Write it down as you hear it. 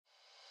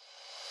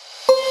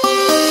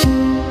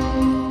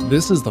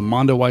This is the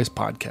Mondo Weiss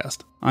Podcast.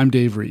 I'm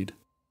Dave Reed.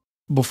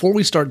 Before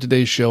we start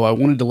today's show, I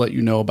wanted to let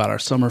you know about our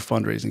summer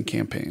fundraising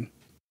campaign.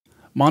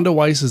 Mondo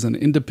Weiss is an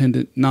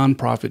independent,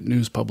 nonprofit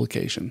news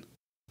publication.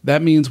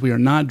 That means we are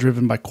not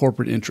driven by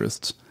corporate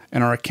interests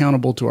and are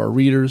accountable to our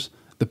readers,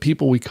 the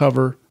people we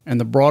cover, and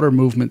the broader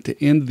movement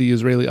to end the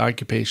Israeli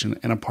occupation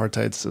and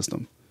apartheid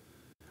system.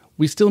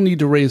 We still need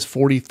to raise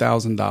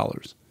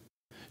 $40,000.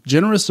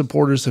 Generous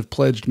supporters have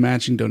pledged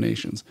matching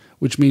donations,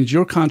 which means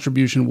your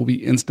contribution will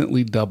be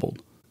instantly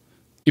doubled.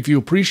 If you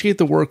appreciate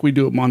the work we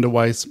do at Mondo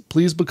Weiss,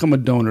 please become a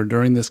donor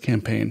during this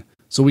campaign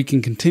so we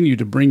can continue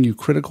to bring you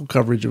critical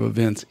coverage of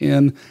events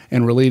in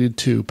and related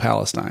to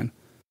Palestine.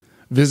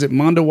 Visit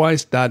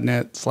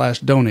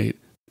mondoweiss.net/donate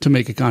to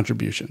make a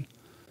contribution.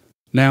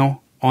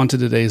 Now, on to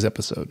today's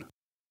episode.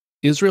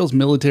 Israel's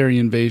military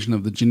invasion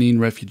of the Jenin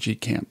Refugee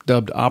Camp,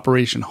 dubbed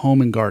Operation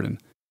Home and Garden,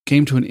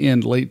 came to an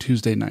end late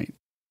Tuesday night.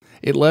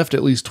 It left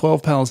at least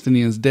 12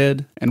 Palestinians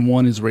dead and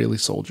one Israeli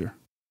soldier.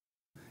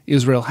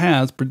 Israel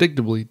has,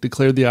 predictably,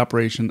 declared the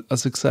operation a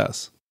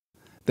success.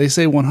 They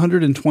say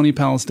 120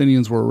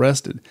 Palestinians were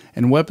arrested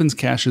and weapons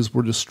caches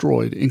were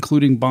destroyed,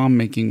 including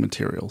bomb-making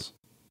materials.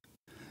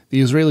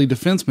 The Israeli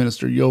Defense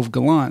Minister Yoav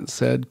Gallant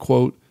said,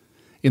 quote,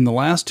 "In the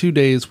last 2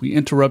 days we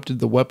interrupted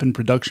the weapon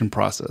production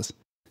process,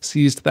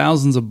 seized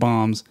thousands of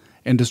bombs,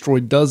 and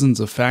destroyed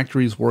dozens of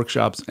factories,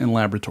 workshops, and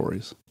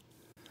laboratories."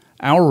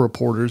 Our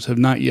reporters have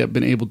not yet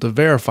been able to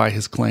verify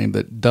his claim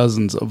that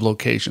dozens of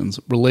locations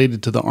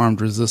related to the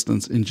armed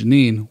resistance in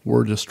Jenin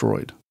were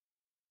destroyed.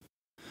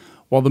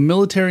 While the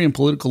military and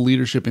political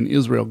leadership in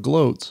Israel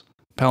gloats,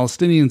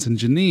 Palestinians in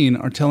Jenin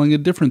are telling a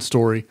different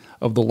story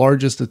of the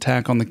largest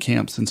attack on the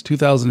camp since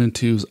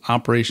 2002's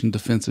Operation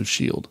Defensive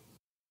Shield.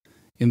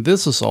 In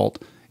this assault,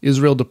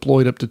 Israel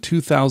deployed up to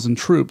 2,000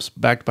 troops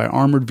backed by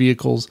armored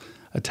vehicles,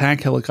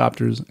 attack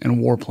helicopters, and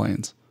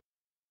warplanes.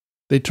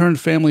 They turned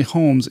family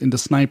homes into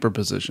sniper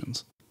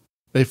positions.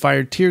 They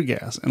fired tear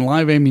gas and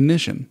live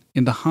ammunition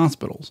into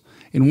hospitals,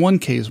 in one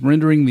case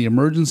rendering the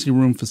emergency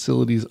room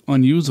facilities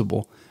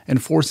unusable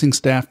and forcing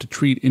staff to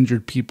treat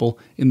injured people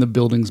in the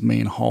building's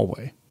main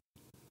hallway.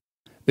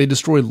 They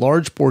destroyed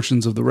large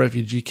portions of the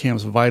refugee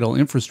camp's vital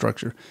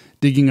infrastructure,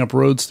 digging up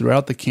roads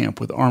throughout the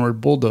camp with armored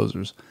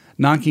bulldozers,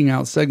 knocking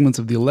out segments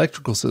of the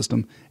electrical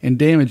system, and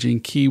damaging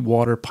key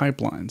water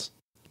pipelines.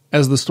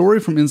 As the story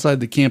from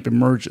inside the camp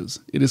emerges,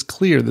 it is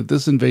clear that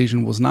this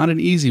invasion was not an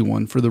easy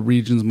one for the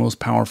region's most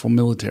powerful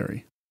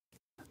military.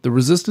 The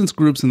resistance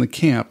groups in the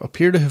camp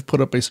appear to have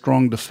put up a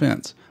strong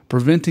defense,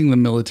 preventing the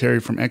military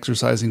from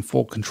exercising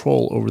full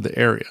control over the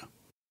area.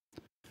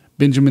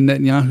 Benjamin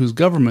Netanyahu's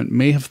government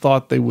may have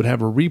thought they would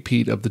have a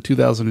repeat of the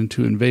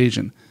 2002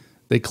 invasion.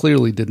 They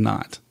clearly did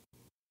not.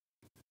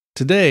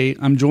 Today,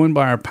 I'm joined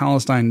by our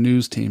Palestine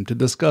news team to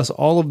discuss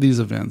all of these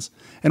events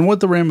and what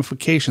the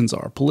ramifications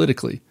are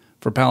politically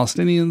for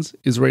Palestinians,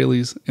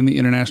 Israelis, and the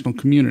international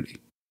community.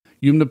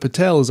 Yumna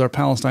Patel is our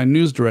Palestine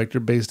news director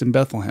based in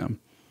Bethlehem.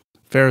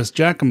 Faris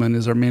Jackaman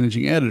is our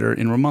managing editor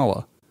in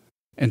Ramallah.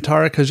 And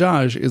Tarek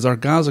Hajjaj is our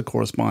Gaza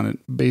correspondent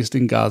based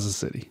in Gaza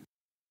City.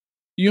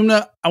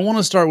 Yumna, I want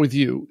to start with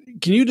you.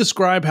 Can you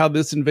describe how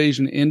this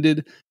invasion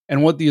ended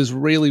and what the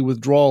Israeli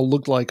withdrawal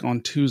looked like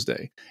on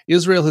Tuesday?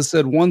 Israel has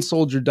said one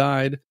soldier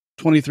died,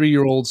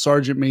 23-year-old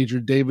Sergeant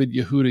Major David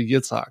Yehuda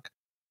Yitzhak.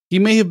 He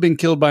may have been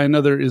killed by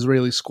another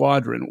Israeli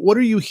squadron. What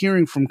are you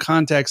hearing from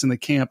contacts in the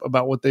camp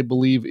about what they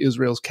believe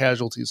Israel's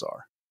casualties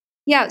are?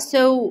 Yeah,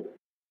 so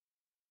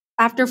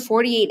after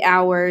 48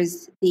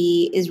 hours,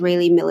 the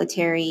Israeli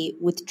military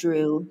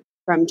withdrew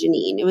from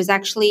Jenin. It was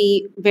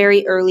actually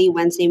very early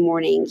Wednesday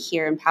morning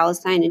here in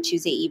Palestine and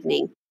Tuesday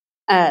evening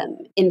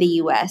in the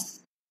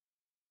U.S.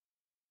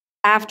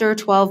 After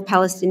 12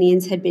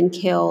 Palestinians had been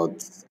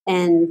killed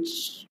and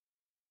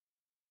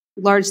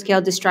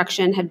large-scale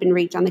destruction had been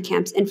wreaked on the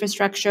camp's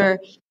infrastructure,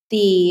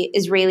 the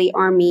Israeli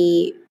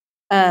army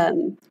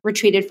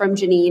retreated from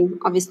Jenin,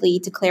 obviously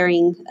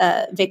declaring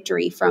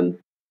victory from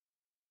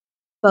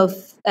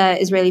both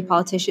Israeli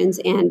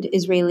politicians and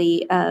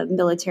Israeli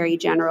military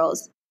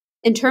generals.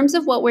 In terms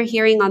of what we're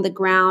hearing on the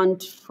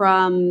ground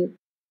from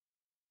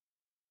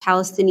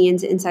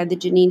Palestinians inside the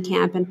Jenin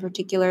camp, and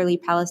particularly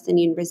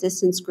Palestinian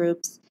resistance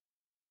groups,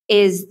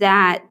 is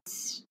that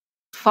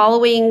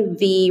following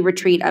the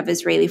retreat of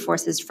Israeli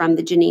forces from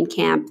the Jenin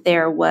camp,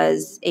 there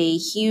was a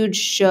huge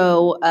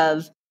show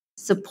of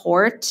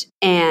support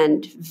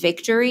and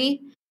victory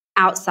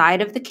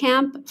outside of the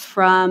camp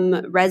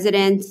from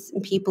residents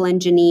and people in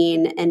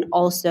Jenin, and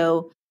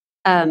also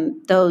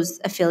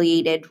those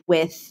affiliated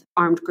with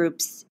armed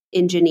groups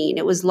in Jenin.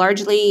 It was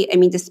largely,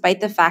 despite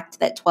the fact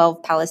that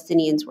 12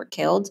 Palestinians were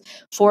killed,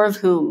 4 of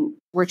whom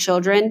were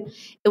children,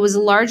 it was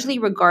largely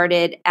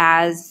regarded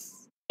as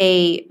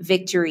a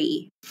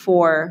victory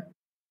for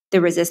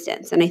the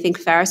resistance. And I think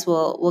Faris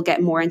will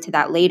get more into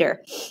that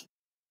later.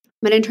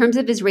 But in terms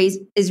of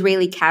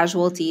Israeli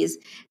casualties,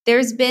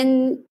 there's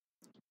been,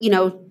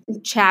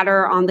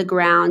 chatter on the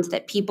ground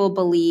that people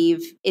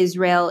believe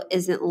Israel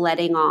isn't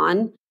letting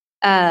on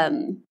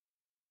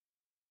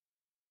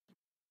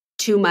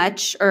too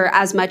much or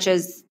as much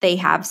as they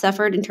have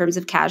suffered in terms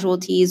of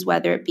casualties,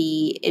 whether it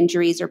be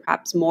injuries or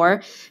perhaps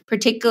more,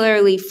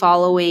 particularly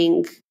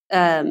following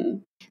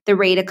the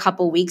raid a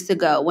couple weeks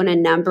ago when a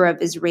number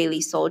of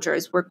Israeli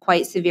soldiers were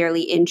quite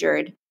severely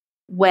injured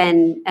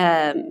when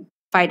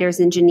fighters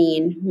in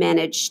Jenin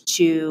managed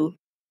to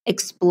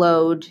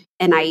explode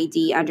an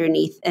IED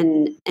underneath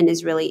an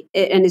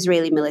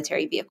Israeli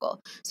military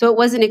vehicle. So it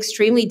was an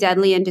extremely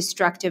deadly and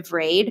destructive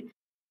raid,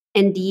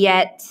 and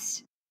yet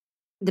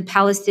the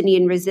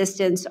Palestinian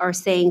resistance are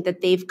saying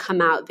that they've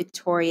come out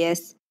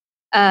victorious.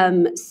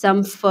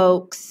 Some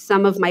folks,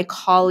 some of my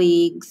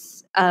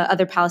colleagues,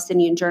 other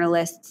Palestinian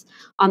journalists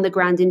on the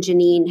ground in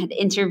Jenin had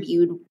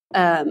interviewed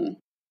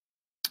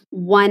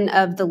one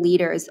of the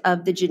leaders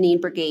of the Jenin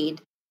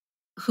Brigade,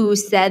 who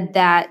said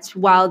that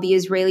while the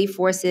Israeli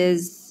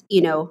forces,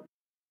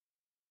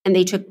 and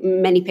they took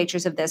many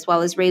pictures of this,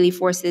 while Israeli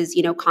forces,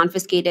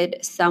 confiscated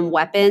some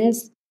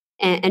weapons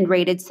and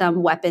raided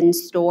some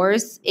weapons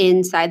stores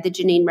inside the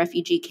Jenin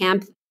refugee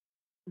camp,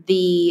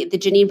 the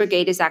Jenin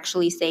Brigade is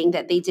actually saying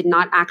that they did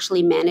not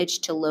actually manage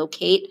to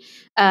locate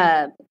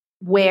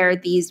where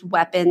these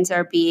weapons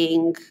are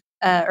being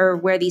or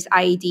where these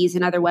IEDs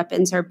and other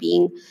weapons are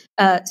being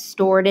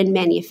stored and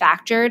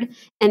manufactured,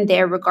 and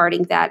they're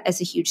regarding that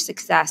as a huge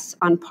success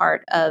on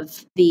part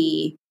of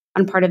the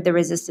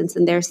resistance.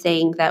 And they're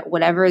saying that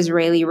whatever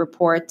Israeli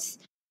reports,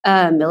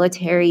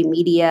 military,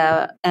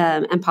 media,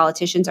 and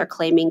politicians are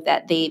claiming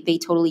that they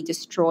totally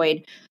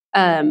destroyed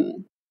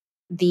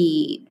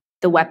the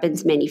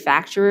weapons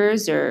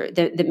manufacturers or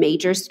the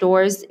major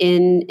stores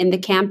in the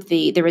camp.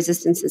 The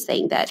resistance is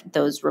saying that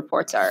those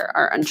reports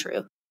are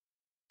untrue.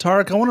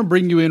 Tarek, I want to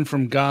bring you in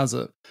from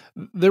Gaza.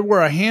 There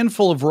were a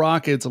handful of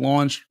rockets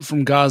launched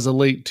from Gaza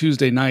late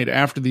Tuesday night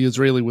after the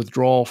Israeli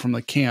withdrawal from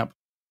the camp.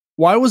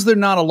 Why was there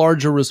not a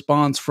larger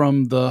response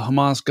from the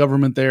Hamas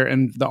government there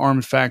and the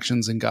armed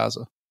factions in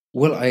Gaza?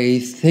 Well, I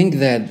think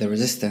that the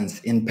resistance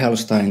in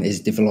Palestine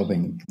is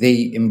developing.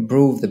 They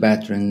improve the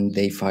pattern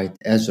they fight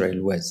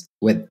Israel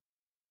with.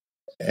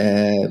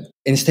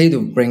 Instead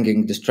of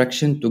bringing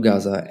destruction to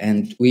Gaza,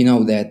 and we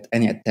know that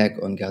any attack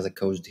on Gaza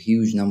caused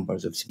huge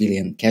numbers of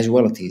civilian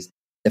casualties,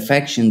 the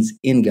factions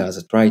in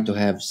Gaza try to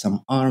have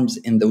some arms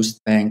in the West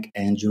Bank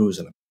and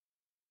Jerusalem.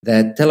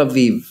 The Tel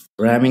Aviv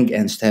ramming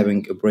and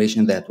stabbing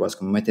operation that was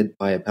committed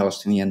by a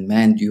Palestinian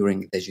man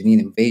during the Jenin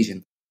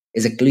invasion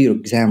is a clear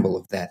example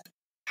of that.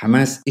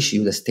 Hamas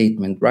issued a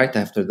statement right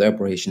after the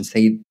operation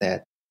saying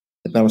that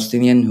the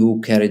Palestinian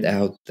who carried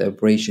out the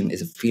operation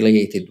is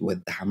affiliated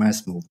with the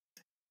Hamas movement.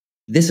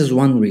 This is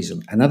one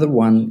reason. Another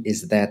one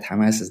is that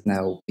Hamas is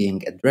now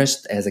being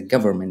addressed as a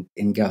government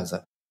in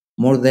Gaza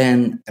more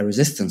than a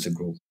resistance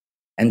group.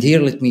 And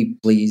here, let me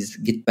please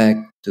get back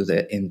to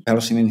in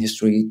Palestinian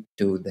history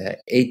to the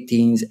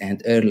 18th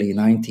and early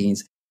 19th,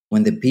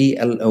 when the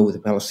PLO,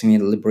 the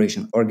Palestinian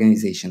Liberation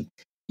Organization,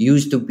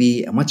 used to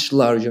be a much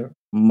larger,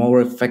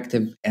 more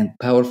effective, and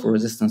powerful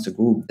resistance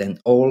group than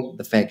all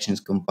the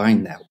factions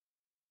combined now.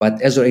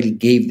 But Israel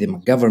gave them a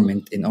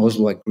government in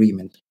Oslo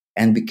Agreement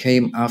and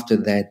became after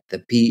that the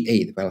PA,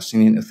 the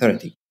Palestinian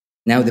Authority.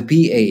 Now the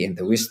PA in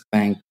the West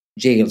Bank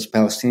jails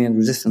Palestinian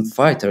resistance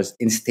fighters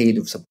instead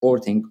of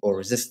supporting or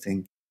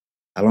resisting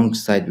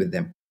alongside with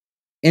them.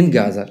 In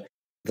Gaza,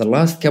 the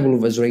last couple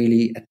of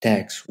Israeli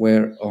attacks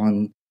were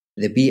on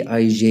the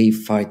BIJ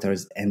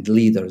fighters and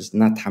leaders,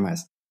 not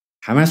Hamas.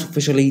 Hamas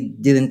officially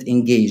didn't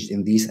engage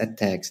in these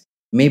attacks.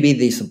 Maybe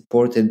they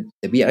supported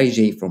the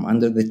BIJ from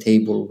under the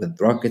table with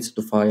rockets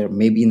to fire,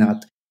 maybe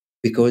not,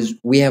 because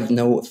we have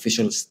no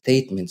official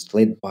statements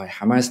led by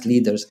Hamas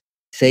leaders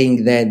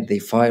saying that they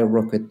fired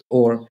rocket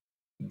or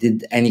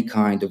did any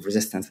kind of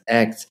resistance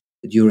acts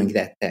during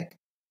the attack.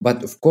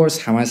 But of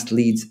course, Hamas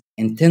leads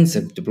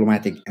intensive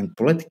diplomatic and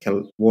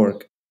political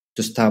work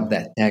to stop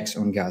the attacks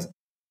on Gaza.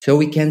 So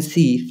we can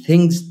see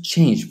things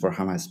change for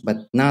Hamas,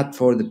 but not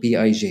for the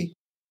PIJ.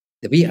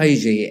 The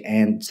PIJ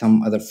and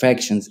some other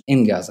factions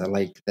in Gaza,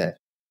 like the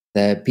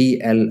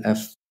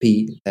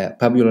PLFP, the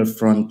Popular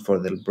Front for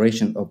the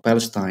Liberation of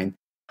Palestine,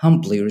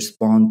 humbly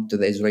respond to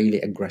the Israeli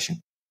aggression.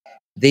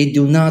 They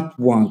do not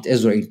want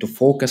Israel to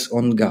focus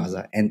on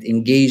Gaza and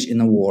engage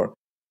in a war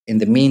in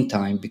the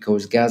meantime,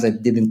 because Gaza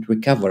didn't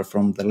recover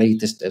from the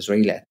latest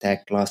Israeli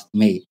attack last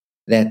May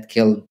that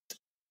killed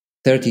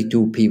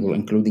 32 people,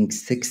 including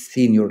 6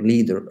 senior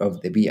leaders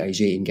of the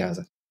BIJ in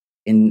Gaza.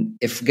 And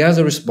if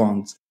Gaza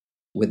responds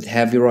with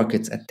heavy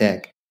rockets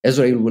attack,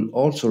 Israel will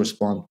also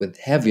respond with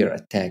heavier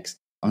attacks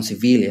on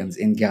civilians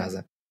in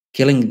Gaza,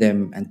 killing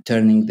them and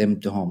turning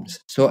them to homeless.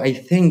 So I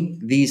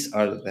think these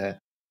are the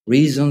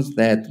reasons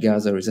that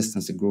Gaza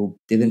Resistance Group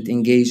didn't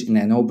engage in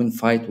an open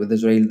fight with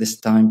Israel this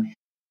time,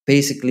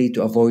 basically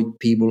to avoid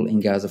people in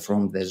Gaza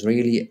from the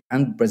Israeli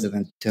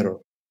unprecedented terror.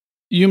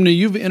 Yumna,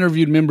 you've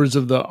interviewed members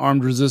of the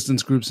armed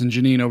resistance groups in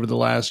Jenin over the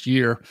last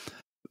year.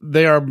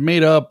 They are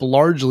made up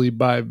largely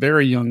by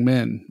very young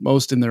men,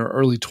 most in their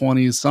early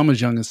 20s, some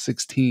as young as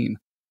 16.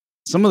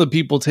 Some of the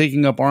people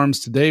taking up arms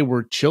today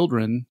were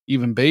children,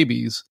 even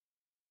babies,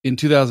 in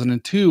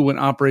 2002 when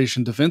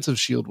Operation Defensive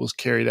Shield was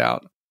carried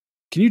out.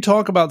 Can you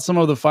talk about some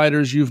of the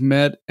fighters you've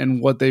met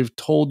and what they've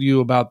told you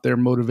about their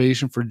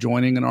motivation for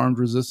joining an armed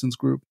resistance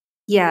group?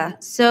 Yeah.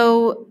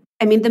 So,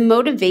 I mean, the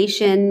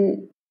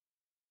motivation,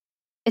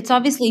 it's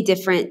obviously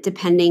different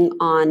depending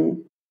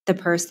on the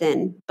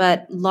person,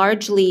 but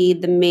largely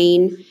the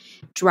main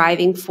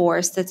driving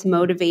force that's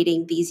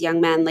motivating these young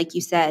men, like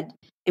you said.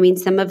 I mean,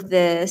 some of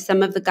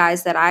the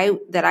guys that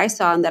I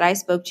saw and that I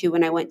spoke to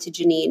when I went to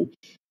Jenin,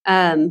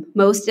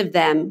 most of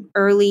them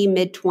early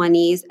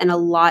mid-20s, and a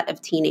lot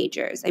of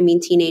teenagers. I mean,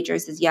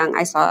 teenagers as young.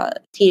 I saw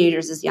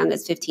teenagers as young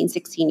as 15,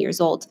 16 years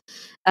old.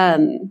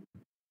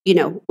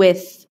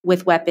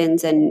 With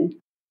weapons and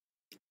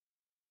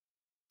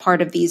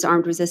part of these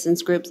armed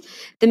resistance groups.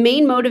 The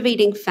main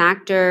motivating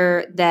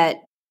factor that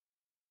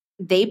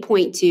they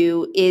point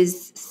to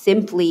is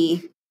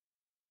simply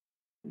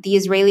the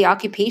Israeli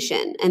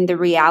occupation and the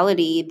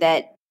reality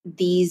that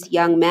these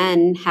young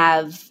men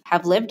have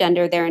lived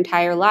under their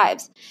entire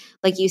lives.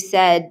 Like you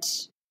said,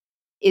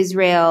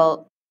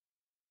 Israel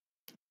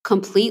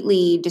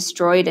completely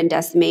destroyed and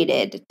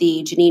decimated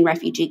the Jenin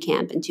Refugee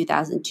Camp in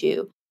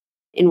 2002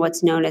 in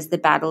what's known as the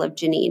Battle of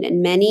Jenin.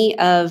 And many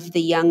of the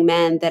young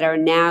men that are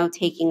now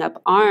taking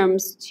up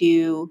arms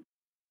to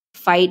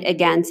fight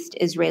against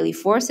Israeli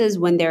forces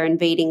when they're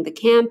invading the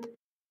camp,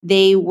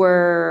 they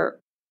were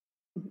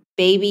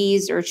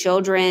babies or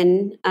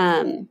children,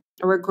 or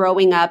were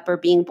growing up or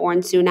being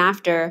born soon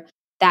after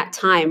that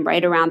time,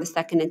 right around the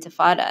Second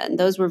Intifada. And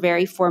those were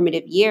very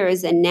formative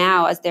years. And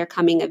now, as they're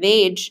coming of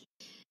age,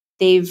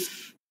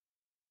 they've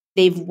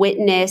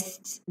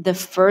witnessed the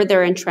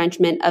further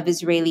entrenchment of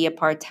Israeli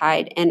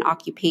apartheid and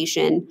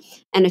occupation,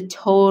 and a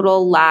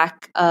total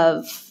lack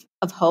of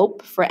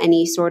hope for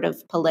any sort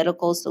of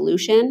political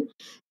solution,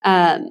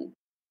 and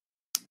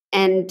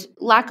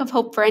lack of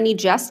hope for any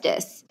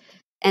justice.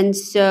 And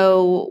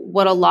so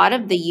what a lot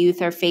of the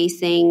youth are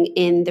facing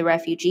in the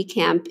refugee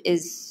camp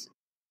is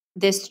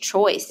this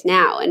choice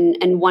now.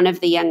 And one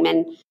of the young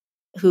men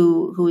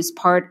who is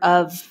part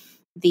of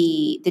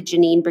the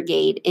Jenin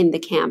brigade in the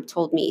camp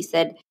told me, he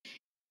said,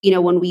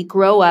 when we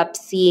grow up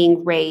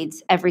seeing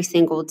raids every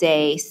single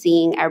day,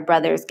 seeing our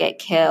brothers get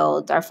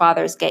killed, our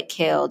fathers get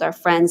killed, our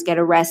friends get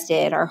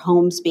arrested, our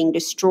homes being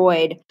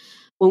destroyed,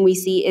 when we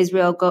see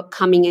Israel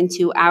coming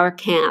into our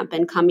camp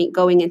and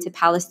going into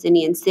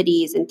Palestinian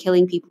cities and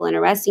killing people and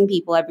arresting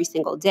people every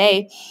single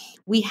day,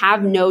 we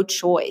have no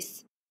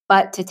choice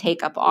but to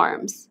take up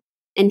arms.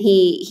 And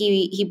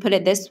he put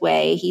it this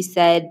way. He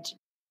said,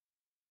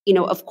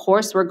 of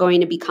course we're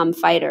going to become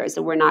fighters,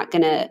 and we're not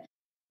going to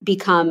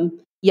become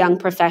young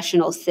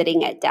professionals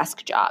sitting at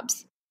desk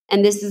jobs.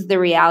 And this is the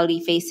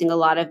reality facing a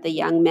lot of the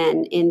young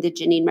men in the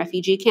Jenin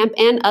refugee camp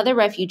and other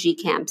refugee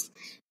camps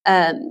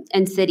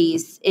and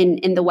cities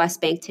in the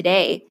West Bank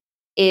today,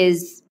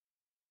 is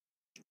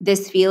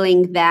this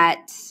feeling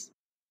that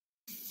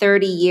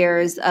 30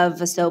 years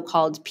of a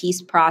so-called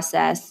peace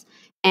process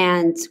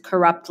and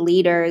corrupt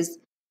leaders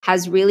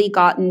has really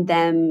gotten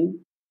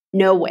them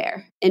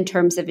nowhere in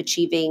terms of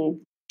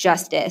achieving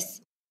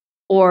justice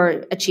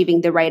or achieving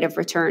the right of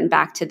return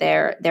back to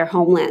their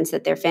homelands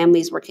that their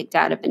families were kicked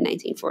out of in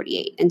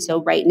 1948. And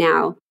so right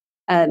now,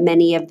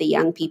 many of the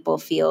young people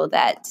feel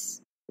that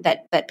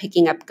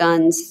picking up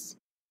guns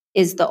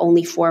is the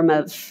only form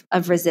of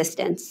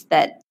resistance,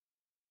 that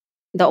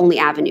the only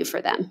avenue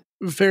for them.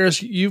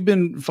 Ferris, you've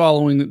been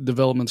following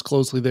developments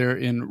closely there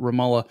in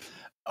Ramallah.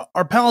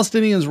 Are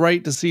Palestinians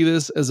right to see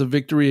this as a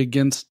victory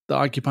against the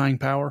occupying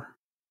power?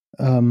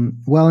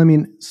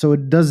 So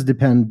it does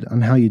depend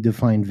on how you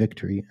define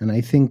victory. And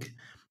I think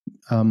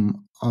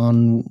on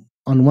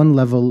one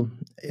level,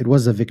 it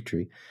was a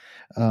victory.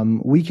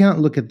 We can't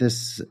look at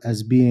this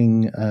as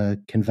being a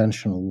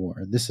conventional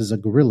war. This is a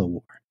guerrilla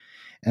war.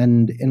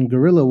 And in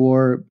guerrilla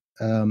war,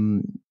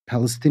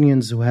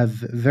 Palestinians who have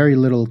very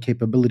little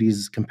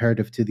capabilities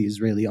comparative to the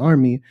Israeli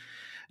army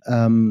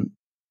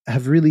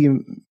have really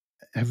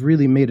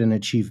made an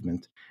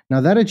achievement. Now,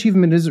 that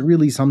achievement isn't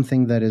really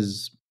something that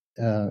is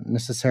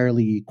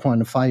necessarily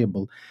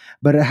quantifiable,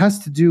 but it has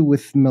to do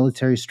with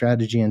military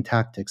strategy and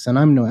tactics. And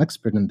I'm no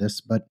expert in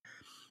this, but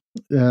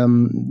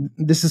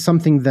this is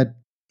something that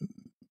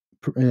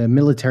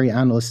military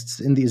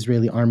analysts in the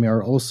Israeli army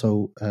are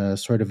also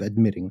sort of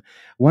admitting.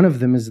 One of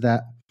them is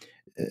that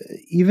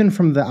even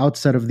from the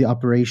outset of the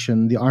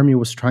operation, the army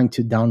was trying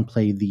to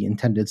downplay the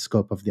intended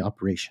scope of the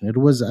operation. It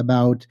was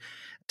about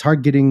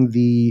targeting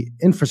the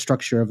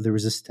infrastructure of the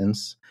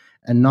resistance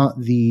and not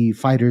the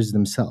fighters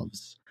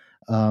themselves.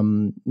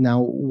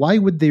 Now, why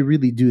would they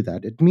really do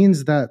that? It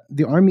means that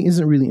the army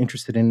isn't really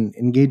interested in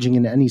engaging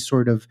in any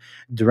sort of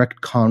direct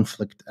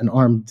conflict, an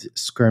armed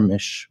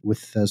skirmish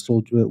with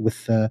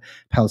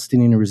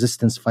Palestinian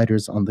resistance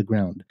fighters on the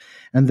ground.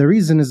 And the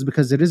reason is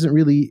because it isn't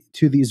really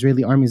to the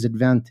Israeli army's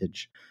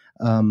advantage.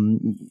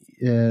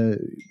 The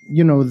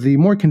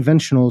more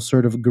conventional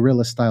sort of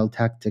guerrilla style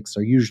tactics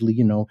are usually,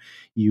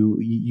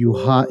 you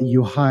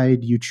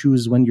hide, you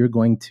choose when you're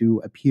going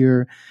to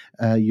appear,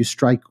 you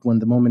strike when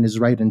the moment is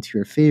right into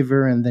your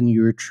favor, and then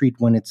you retreat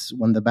when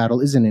the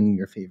battle isn't in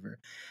your favor.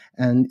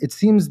 And it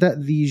seems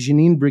that the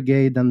Jenin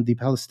Brigade and the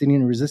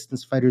Palestinian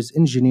resistance fighters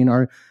in Jenin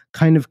are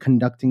kind of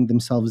conducting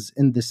themselves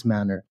in this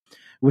manner,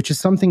 which is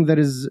something that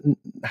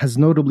has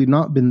notably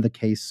not been the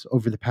case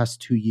over the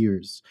past 2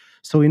 years.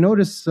 So we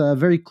notice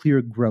very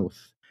clear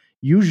growth.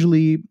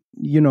 Usually,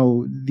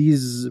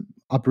 these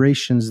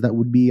operations that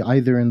would be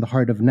either in the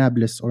heart of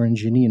Nablus or in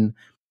Jenin,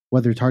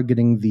 whether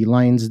targeting the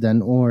Lions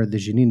Den or the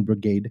Jenin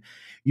Brigade,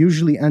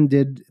 usually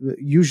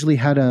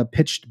had a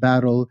pitched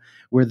battle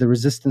where the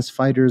resistance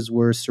fighters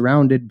were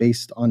surrounded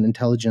based on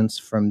intelligence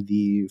from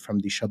the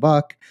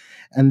Shabak,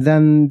 and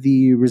then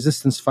the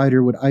resistance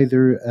fighter would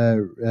either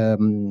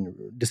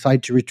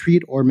decide to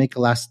retreat or make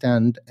a last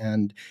stand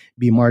and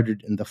be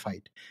martyred in the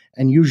fight.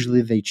 And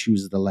usually they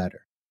choose the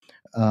latter.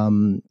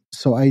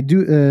 So I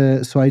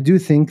do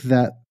think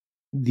that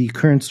the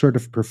current sort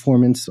of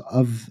performance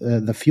of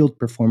the field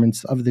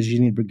performance of the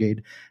Jenin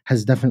Brigade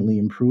has definitely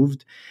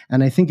improved,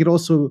 and I think it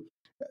also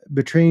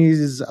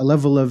betrays a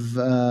level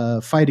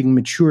of fighting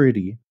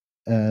maturity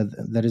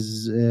that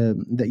is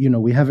that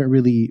we haven't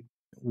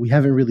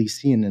really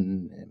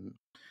seen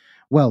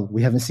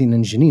we haven't seen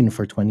in Jenin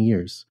for 20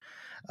 years.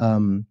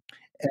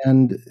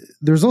 And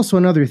there's also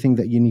another thing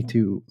that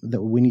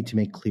we need to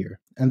make clear,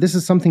 and this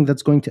is something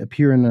that's going to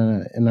appear in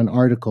an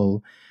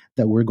article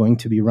that we're going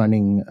to be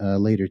running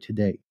later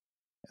today.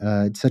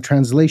 It's a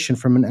translation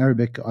from an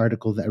Arabic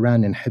article that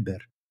ran in Hibr.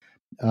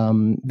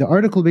 The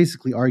article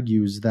basically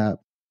argues that,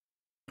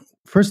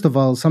 first of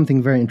all,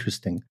 something very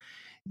interesting: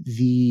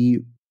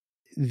 the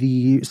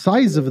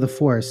size of the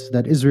force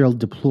that Israel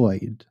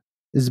deployed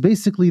is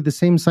basically the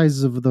same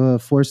size of the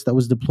force that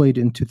was deployed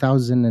in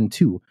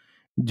 2002.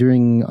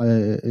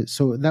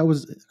 So that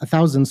was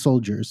 1,000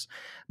 soldiers,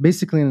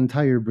 basically an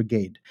entire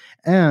brigade.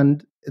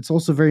 And it's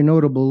also very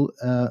notable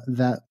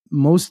that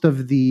most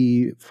of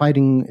the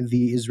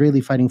Israeli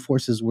fighting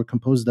forces were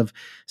composed of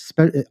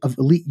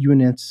elite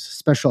units,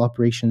 special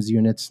operations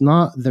units,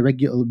 not the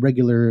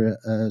regular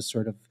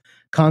sort of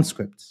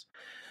conscripts.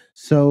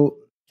 So,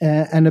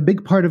 and a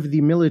big part of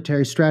the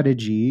military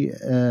strategy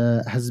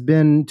has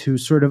been to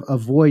sort of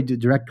avoid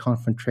direct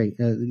confrontation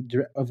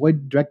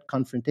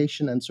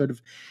and sort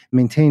of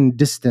maintain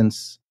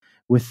distance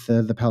with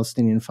the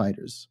Palestinian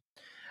fighters.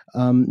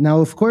 Now,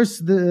 of course,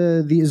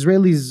 the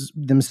Israelis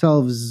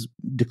themselves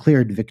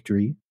declared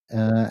victory,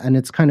 and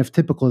it's kind of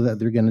typical that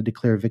they're going to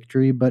declare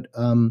victory, but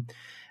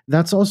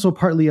that's also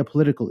partly a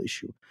political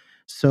issue.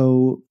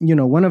 So,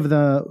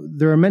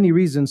 there are many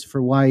reasons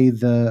for why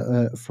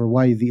the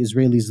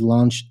Israelis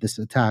launched this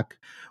attack.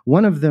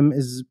 One of them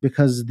is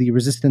because the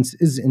resistance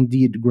is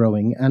indeed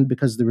growing, and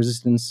because the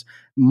resistance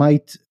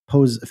might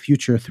pose a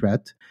future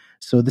threat.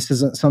 So this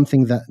isn't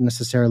something that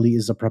necessarily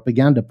is a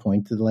propaganda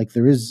point. Like,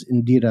 there is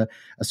indeed a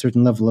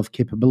certain level of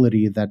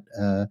capability that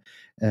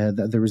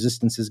the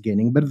resistance is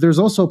gaining. But there's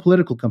also a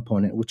political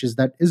component, which is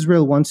that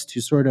Israel wants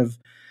to sort of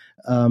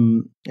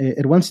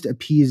it wants to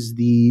appease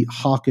the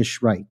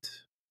hawkish right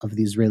of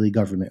the Israeli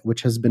government,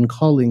 which has been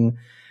calling,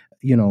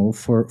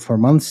 for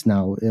months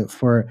now,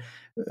 for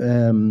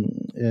a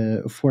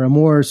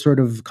more sort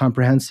of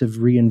comprehensive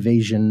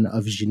reinvasion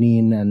of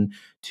Jenin, and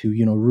to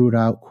root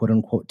out quote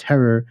unquote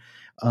terror,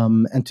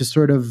 and to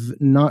sort of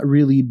not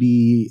really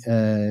be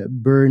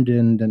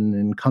burdened and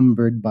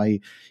encumbered by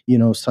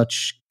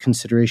such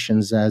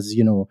considerations as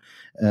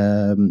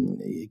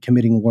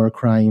committing war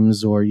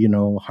crimes or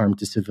harm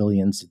to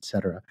civilians,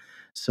 etc.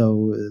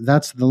 So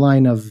that's the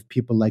line of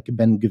people like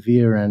Ben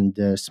Gvir and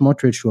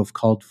Smotrich, who have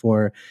called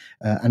for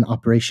an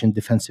Operation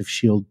Defensive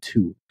Shield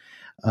 2.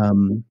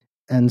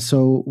 And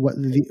so what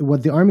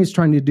the army is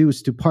trying to do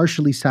is to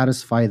partially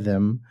satisfy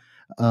them.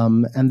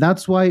 And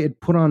that's why it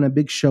put on a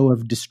big show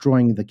of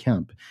destroying the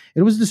camp.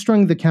 It was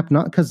destroying the camp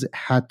not because it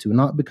had to,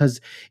 not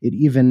because it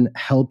even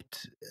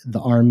helped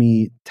the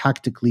army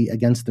tactically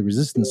against the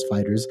resistance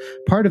fighters.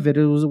 Part of it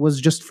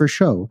was just for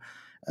show.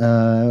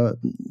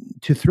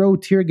 To throw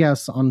tear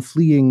gas on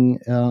fleeing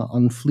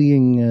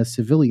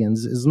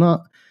civilians is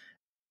not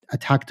a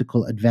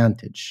tactical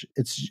advantage.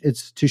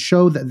 It's to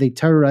show that they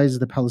terrorize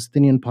the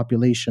Palestinian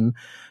population,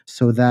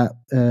 so that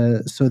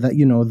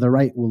the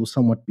right will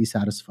somewhat be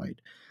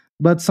satisfied.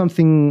 But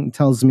something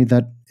tells me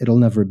that it'll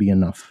never be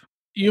enough.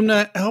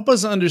 Yumna, help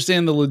us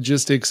understand the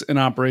logistics and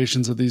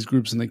operations of these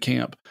groups in the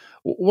camp.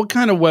 What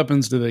kind of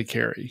weapons do they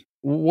carry?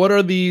 What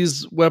are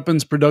these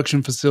weapons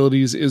production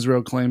facilities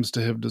Israel claims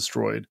to have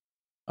destroyed?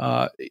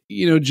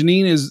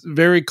 Jenin is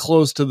very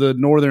close to the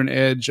northern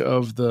edge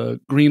of the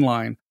Green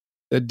Line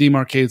that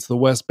demarcates the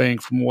West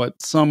Bank from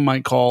what some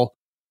might call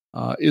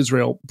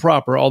Israel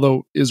proper,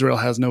 although Israel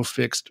has no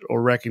fixed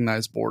or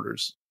recognized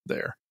borders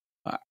there.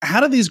 How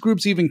do these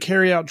groups even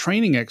carry out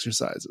training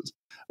exercises?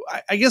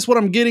 I guess what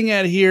I'm getting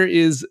at here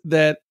is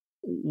that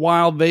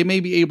while they may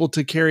be able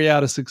to carry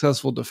out a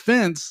successful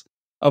defense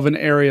of an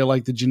area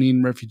like the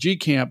Jenin Refugee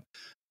Camp,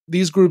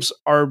 these groups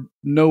are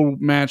no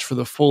match for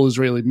the full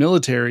Israeli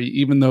military,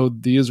 even though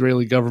the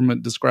Israeli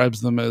government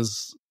describes them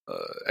as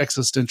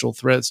existential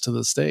threats to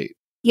the state.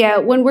 Yeah,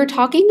 when we're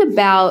talking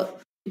about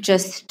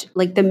just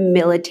like the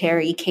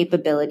military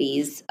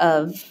capabilities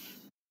of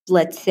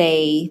let's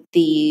say,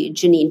 the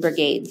Jenin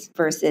brigades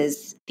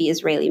versus the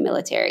Israeli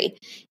military.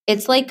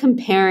 It's like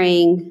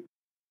comparing,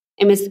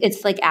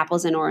 it's like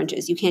apples and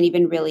oranges. You can't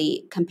even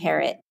really compare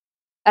it.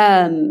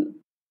 In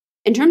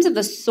terms of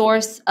the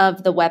source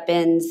of the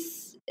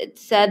weapons, it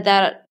said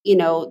that,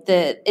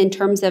 in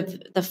terms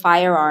of the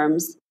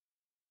firearms,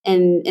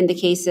 and in the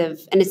case of,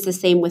 and it's the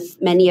same with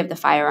many of the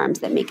firearms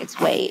that make its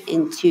way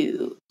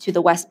into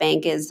the West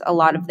Bank, is a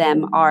lot of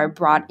them are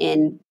brought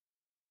in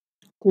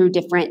through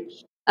different,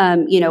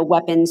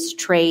 weapons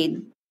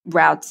trade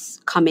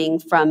routes coming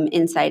from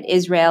inside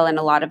Israel, and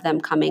a lot of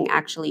them coming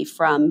actually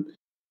from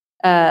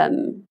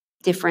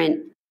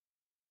different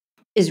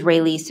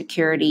Israeli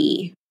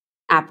security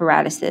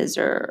apparatuses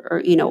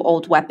or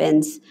old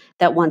weapons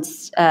that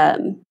once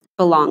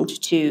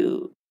belonged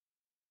to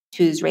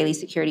Israeli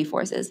security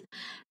forces.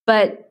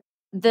 But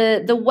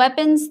the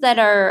weapons that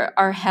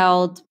are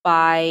held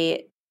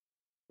by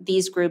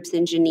these groups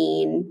in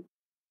Jenin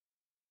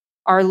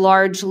are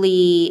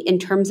largely, in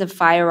terms of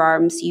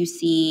firearms, you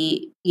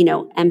see,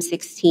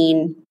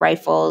 M16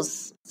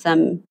 rifles,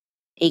 some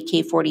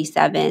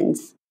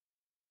AK-47s,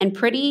 and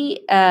pretty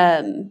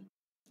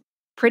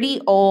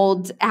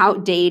old,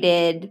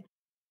 outdated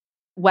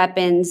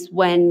weapons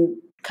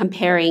when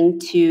comparing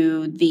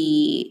to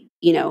the,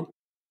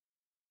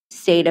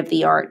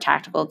 state-of-the-art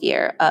tactical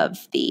gear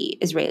of the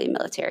Israeli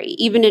military,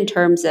 even in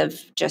terms of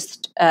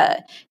just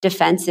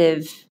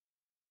defensive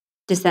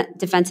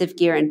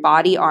gear and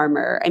body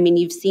armor. I mean,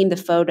 you've seen the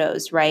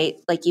photos, right?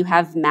 Like, you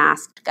have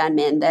masked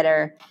gunmen that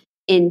are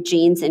in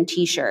jeans and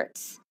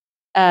T-shirts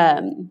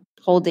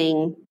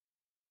holding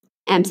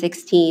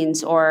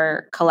M16s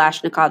or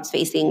Kalashnikovs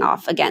facing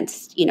off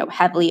against,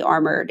 heavily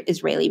armored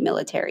Israeli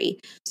military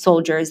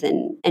soldiers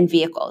and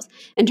vehicles.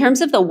 In terms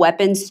of the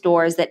weapons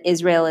stores that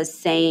Israel is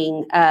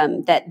saying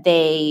that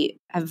they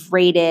have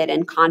raided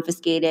and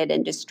confiscated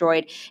and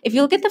destroyed, if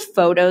you look at the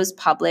photos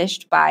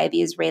published by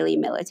the Israeli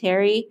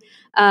military,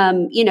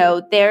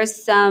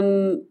 there's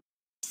some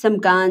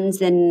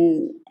guns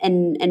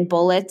and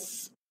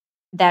bullets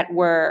that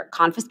were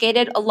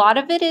confiscated. A lot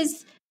of it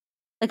is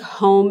like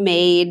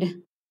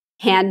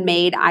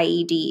handmade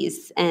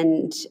IEDs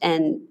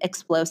and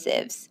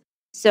explosives.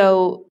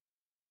 So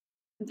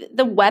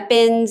the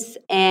weapons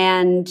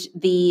and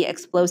the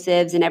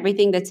explosives and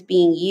everything that's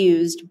being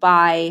used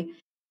by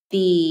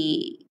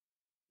the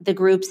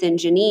groups in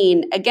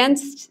Jenin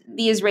against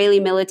the Israeli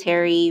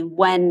military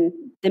when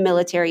the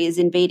military is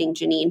invading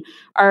Jenin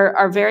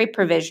are very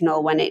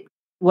provisional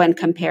when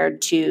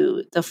compared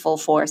to the full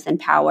force and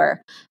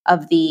power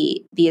of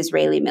the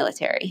Israeli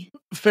military.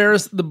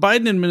 Ferris, the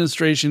Biden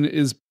administration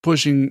is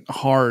pushing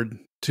hard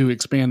to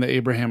expand the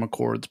Abraham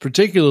Accords,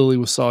 particularly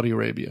with Saudi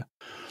Arabia.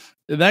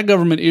 That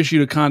government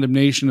issued a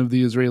condemnation of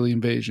the Israeli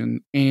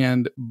invasion,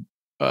 and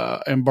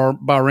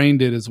Bahrain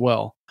did as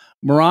well.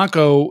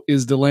 Morocco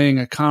is delaying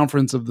a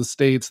conference of the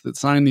states that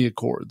signed the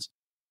accords.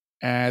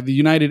 The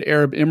United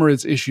Arab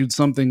Emirates issued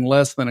something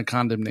less than a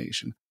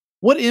condemnation.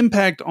 What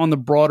impact on the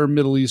broader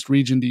Middle East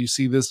region do you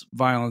see this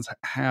violence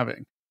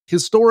having?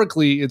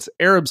 Historically, it's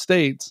Arab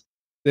states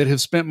that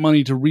have spent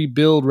money to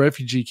rebuild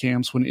refugee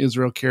camps when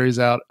Israel carries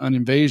out an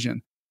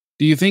invasion.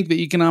 Do you think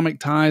the economic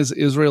ties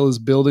Israel is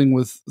building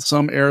with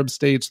some Arab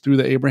states through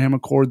the Abraham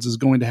Accords is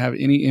going to have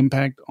any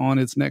impact on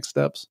its next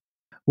steps?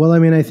 Well, I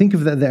mean, I think if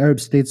the Arab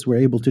states were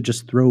able to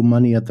just throw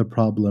money at the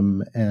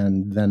problem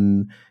and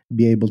then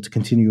be able to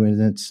continue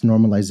in its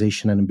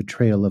normalization and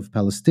betrayal of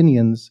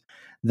Palestinians,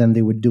 then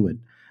they would do it.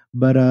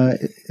 But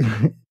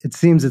it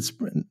seems it's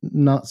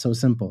not so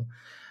simple.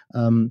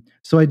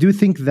 So I do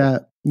think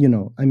that,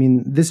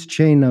 this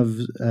chain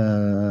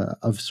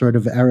of sort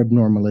of Arab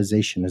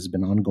normalization has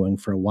been ongoing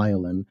for a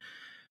while, and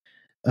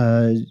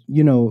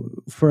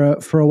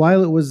for a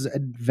while it was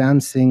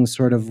advancing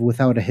sort of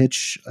without a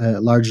hitch,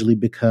 largely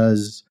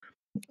because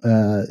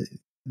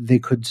they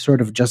could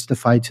sort of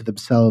justify to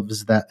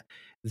themselves that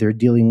they're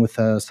dealing with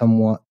a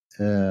somewhat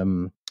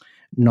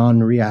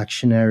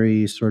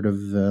non-reactionary, sort of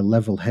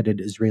level-headed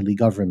Israeli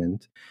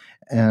government.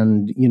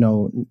 And,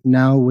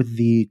 now with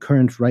the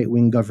current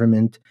right-wing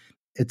government,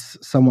 it's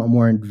somewhat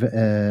more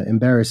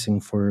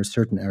embarrassing for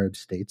certain Arab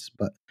states,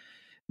 but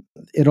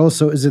it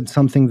also isn't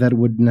something that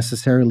would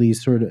necessarily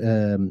sort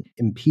of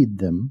impede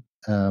them.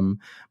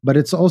 But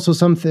it's also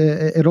something,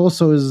 it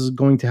also is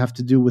going to have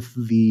to do with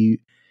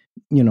the,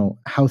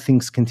 how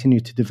things continue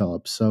to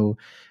develop. So,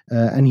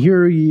 and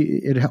here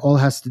it all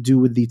has to do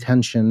with the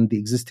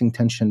existing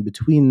tension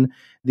between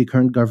the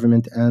current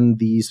government and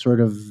the sort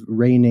of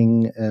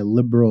reigning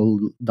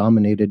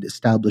liberal-dominated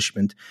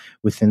establishment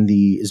within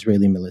the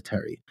Israeli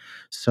military.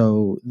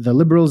 So the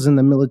liberals in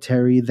the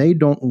military, they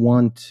don't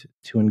want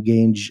to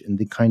engage in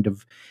the kind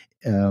of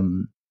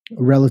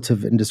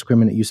relative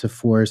indiscriminate use of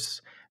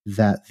force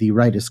that the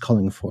right is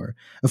calling for.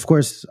 Of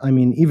course, I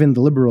mean, even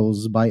the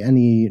liberals, by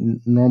any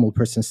normal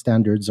person's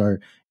standards,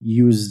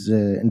 use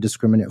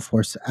indiscriminate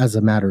force as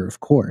a matter of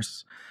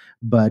course.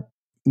 But,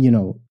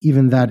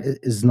 even that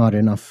is not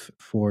enough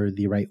for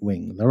the right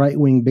wing. The right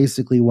wing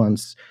basically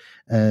wants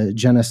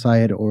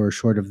genocide or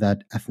short of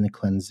that, ethnic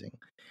cleansing.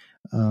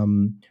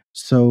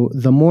 So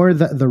the more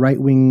that the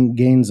right wing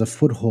gains a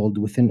foothold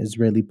within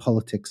Israeli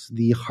politics,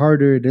 the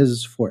harder it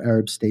is for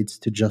Arab states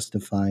to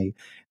justify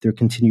their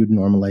continued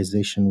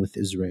normalization with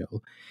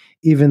Israel.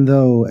 Even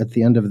though at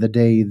the end of the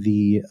day,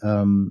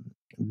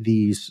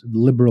 these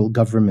liberal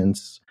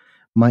governments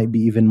might be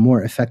even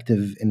more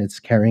effective in its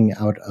carrying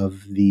out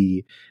of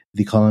the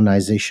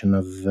colonization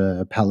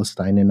of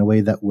Palestine in a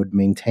way that would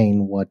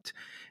maintain what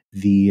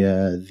the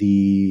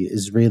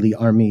Israeli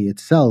army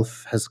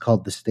itself has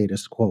called the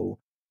status quo.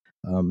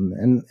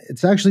 And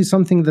it's actually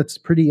something that's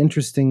pretty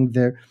interesting.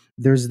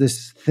 There's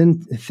this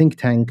think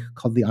tank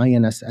called the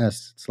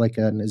INSS. It's like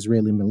an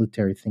Israeli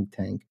military think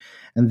tank,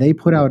 and they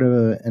put out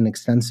an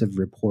extensive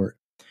report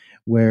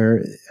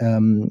where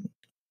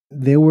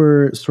they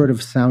were sort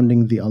of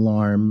sounding the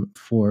alarm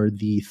for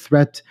the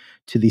threat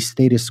to the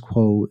status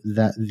quo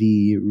that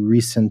the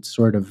recent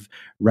sort of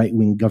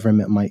right-wing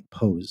government might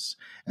pose.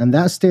 And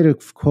that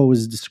status quo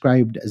is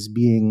described as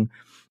being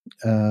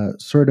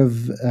sort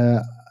of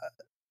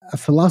a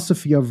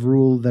philosophy of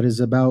rule that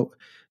is about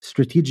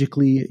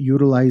strategically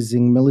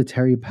utilizing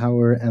military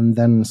power and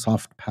then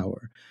soft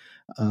power,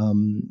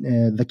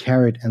 the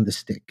carrot and the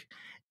stick.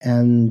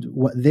 And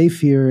what they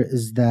fear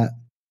is that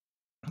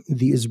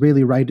the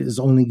Israeli right is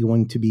only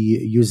going to be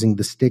using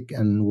the stick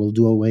and will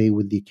do away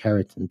with the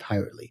carrot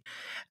entirely.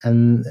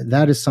 And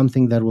that is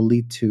something that will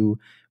lead to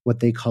what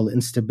they call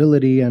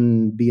instability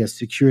and be a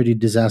security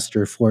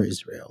disaster for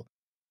Israel.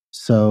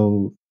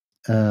 So,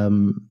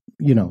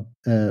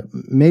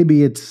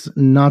 maybe it's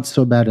not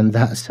so bad in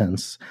that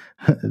sense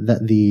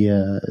that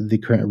the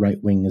current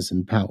right wing is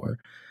in power.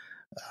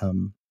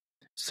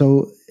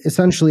 So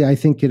essentially, I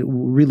think it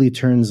really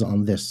turns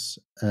on this,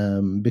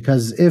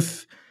 because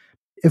if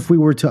we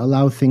were to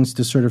allow things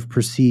to sort of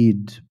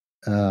proceed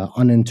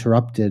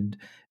uninterrupted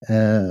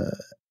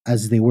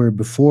as they were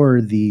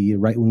before the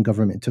right-wing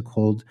government took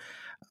hold,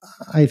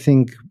 I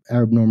think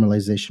Arab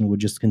normalization would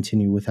just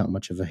continue without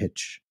much of a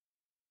hitch.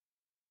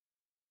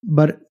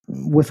 But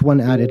with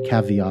one added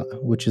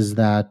caveat, which is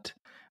that,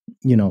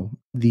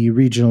 the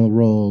regional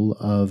role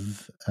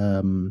of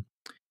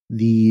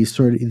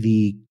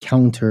the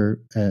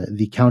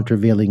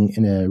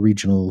countervailing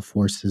regional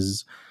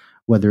forces,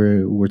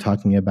 whether we're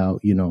talking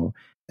about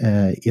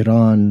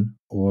Iran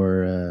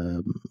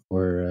or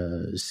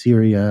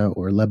Syria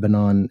or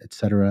Lebanon,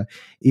 etc.,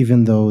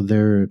 even though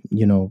they're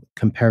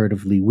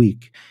comparatively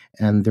weak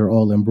and they're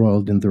all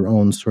embroiled in their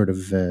own sort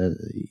of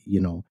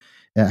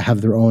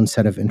have their own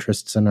set of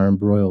interests and are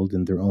embroiled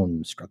in their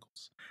own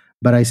struggles.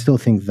 But I still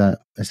think that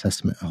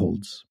assessment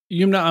holds.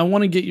 Yumna, I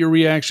want to get your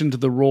reaction to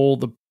the role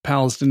the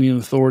Palestinian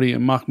Authority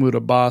and Mahmoud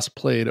Abbas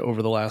played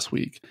over the last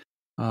week.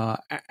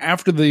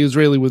 After the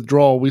Israeli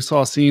withdrawal, we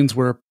saw scenes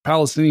where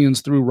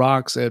Palestinians threw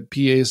rocks at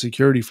PA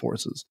security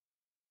forces.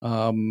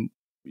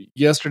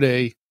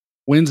 Wednesday,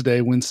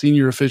 when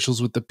senior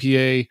officials with the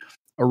PA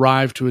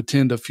arrived to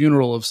attend a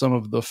funeral of some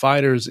of the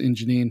fighters in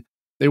Jenin,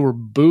 they were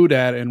booed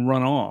at and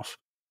run off.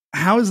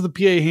 How is the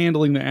PA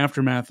handling the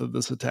aftermath of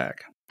this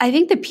attack? I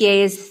think the PA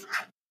is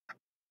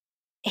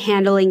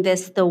handling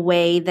this the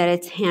way that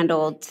it's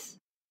handled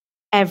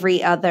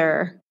every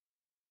other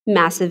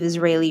massive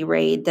Israeli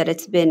raid that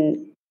it's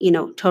been,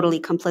 totally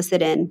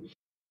complicit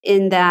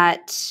in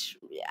that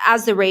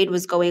as the raid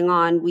was going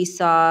on, we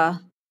saw,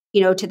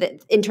 to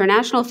the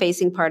international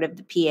facing part of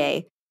the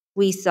PA,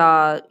 we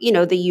saw,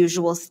 the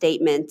usual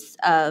statements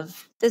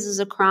of this is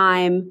a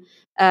crime,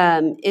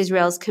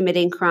 Israel's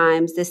committing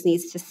crimes, this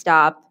needs to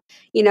stop.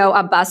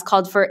 Abbas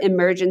called for an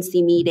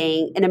emergency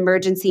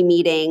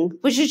meeting,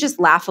 which is just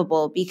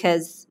laughable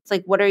because it's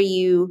like, what are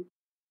you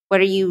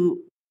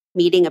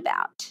meeting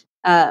about?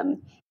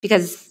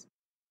 Because,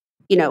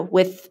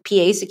 with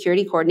PA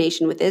security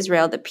coordination with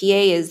Israel, the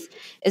PA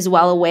is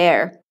well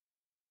aware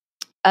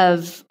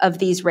of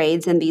these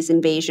raids and these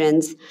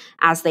invasions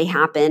as they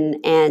happen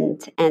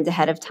and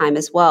ahead of time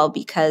as well,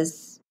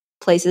 because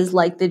places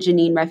like the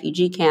Jenin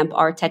Refugee Camp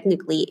are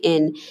technically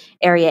in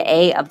Area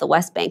A of the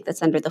West Bank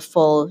that's under the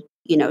full,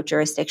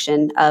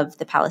 jurisdiction of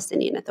the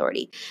Palestinian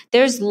Authority.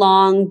 There's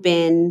long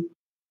been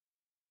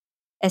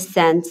a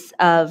sense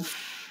of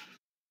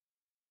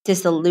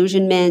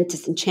disillusionment,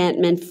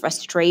 disenchantment,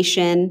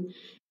 frustration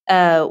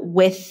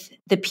with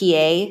the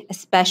PA,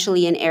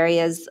 especially in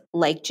areas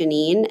like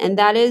Jenin. And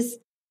that is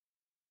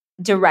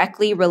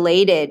directly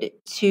related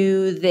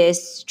to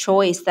this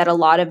choice that a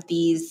lot of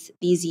these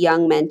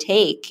young men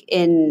take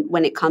in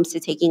when it comes to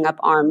taking up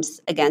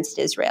arms against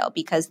Israel,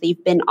 because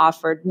they've been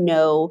offered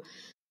no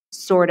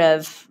sort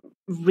of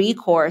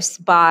recourse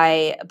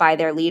by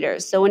their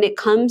leaders. So when it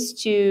comes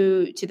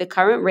to the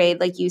current raid,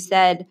 like you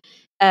said,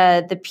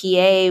 the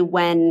PA,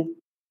 when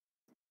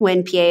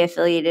PA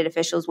affiliated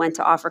officials went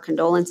to offer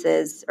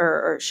condolences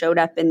or showed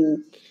up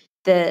in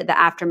the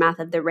aftermath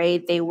of the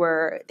raid, they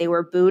were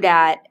booed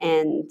at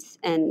and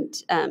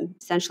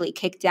essentially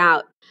kicked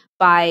out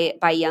by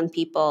young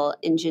people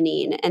in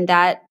Jenin, and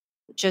that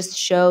just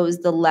shows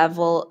the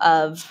level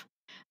of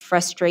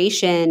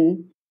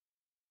frustration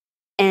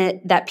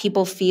that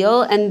people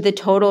feel and the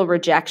total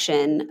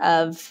rejection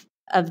of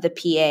the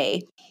PA.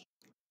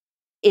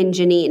 in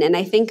Jenin. And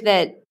I think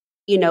that,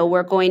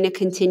 we're going to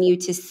continue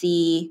to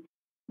see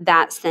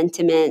that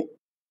sentiment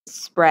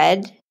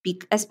spread,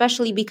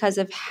 especially because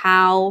of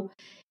how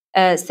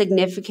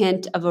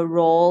significant of a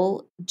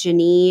role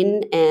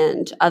Jenin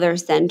and other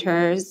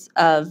centers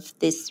of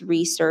this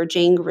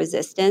resurging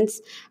resistance,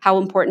 how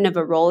important of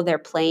a role they're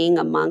playing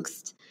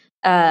amongst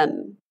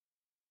the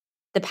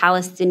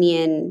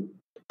Palestinian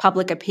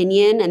public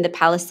opinion and the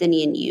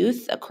Palestinian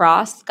youth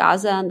across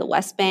Gaza and the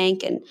West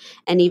Bank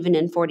and even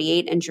in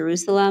 48 and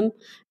Jerusalem.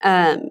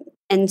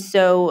 And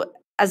so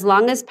as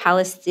long as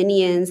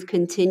Palestinians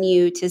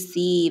continue to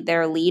see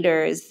their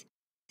leaders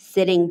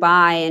sitting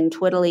by and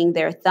twiddling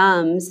their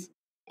thumbs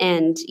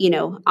and,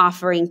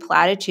 offering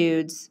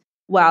platitudes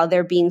while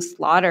they're being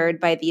slaughtered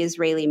by the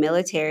Israeli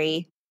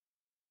military,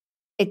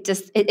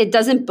 it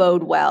doesn't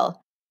bode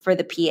well for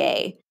the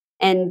PA.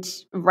 And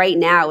right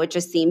now, it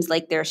just seems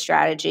like their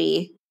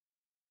strategy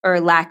or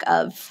lack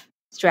of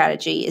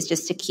strategy is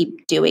just to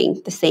keep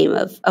doing the same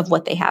of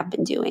what they have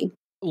been doing.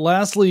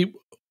 Lastly,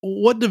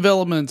 what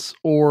developments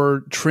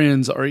or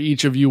trends are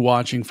each of you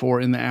watching for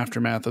in the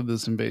aftermath of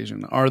this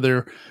invasion? Are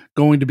there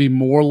going to be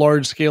more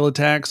large-scale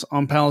attacks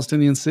on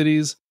Palestinian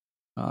cities?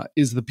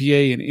 Is the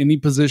PA in any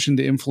position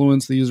to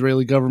influence the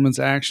Israeli government's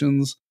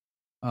actions?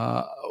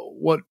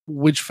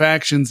 Which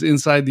factions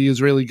inside the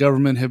Israeli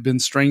government have been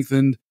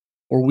strengthened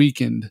or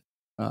weakened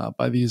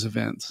by these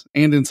events,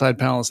 and inside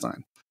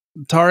Palestine?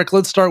 Tariq,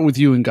 let's start with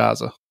you in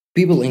Gaza.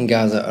 People in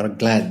Gaza are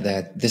glad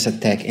that this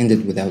attack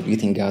ended without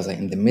getting Gaza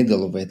in the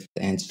middle of it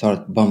and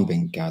start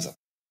bombing Gaza.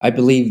 I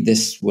believe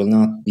this will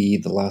not be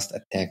the last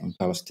attack on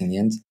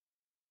Palestinians.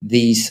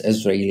 These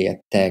Israeli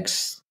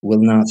attacks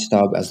will not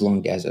stop as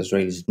long as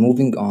Israel is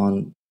moving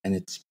on in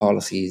its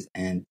policies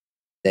and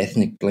the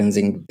ethnic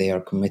cleansing they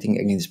are committing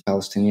against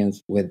Palestinians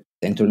with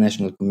the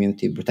international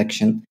community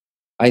protection.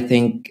 I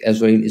think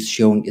Israel is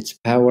showing its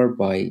power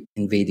by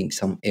invading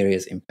some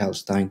areas in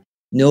Palestine,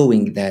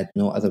 knowing that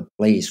no other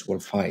place will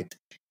fight,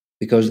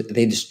 because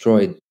they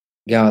destroyed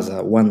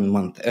Gaza 1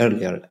 month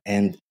earlier,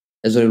 and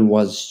Israel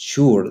was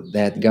sure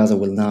that Gaza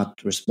will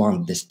not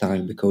respond this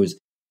time because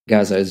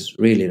Gaza is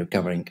really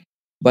recovering.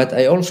 But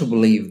I also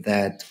believe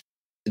that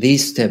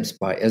these steps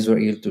by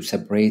Israel to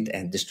separate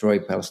and destroy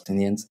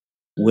Palestinians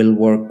will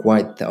work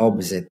quite the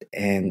opposite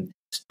and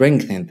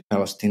strengthen the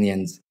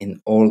Palestinians in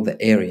all the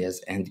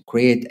areas and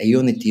create a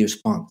unity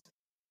response.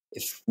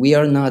 If we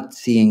are not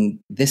seeing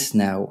this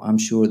now, I'm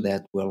sure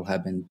that will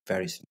happen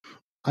very soon.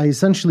 I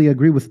essentially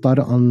agree with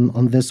Tara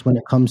on this when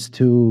it comes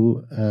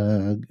to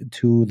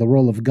the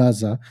role of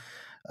Gaza,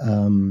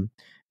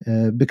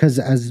 because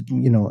as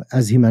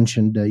he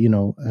mentioned,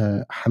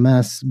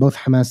 Hamas, both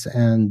Hamas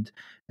and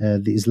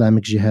the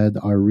Islamic Jihad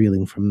are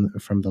reeling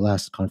from the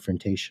last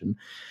confrontation.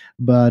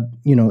 But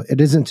it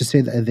isn't to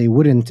say that they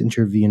wouldn't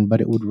intervene,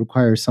 but it would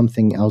require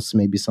something else,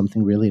 maybe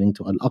something relating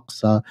to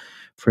Al-Aqsa,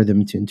 for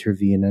them to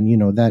intervene, and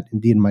that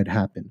indeed might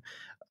happen.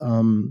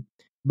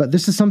 But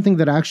this is something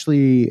that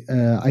actually,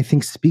 I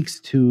think, speaks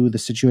to the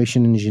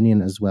situation in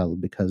Jenin as well,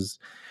 because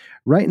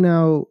right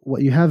now,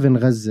 what you have in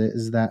Gaza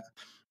is that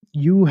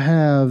you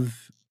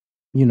have,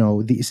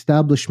 the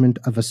establishment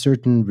of a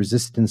certain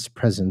resistance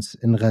presence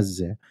in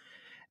Gaza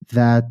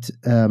that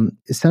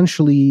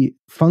essentially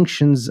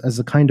functions as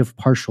a kind of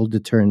partial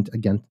deterrent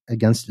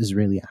against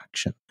Israeli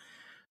action.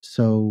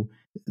 So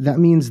that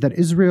means that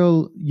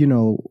Israel,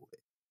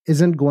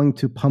 isn't going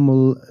to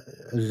pummel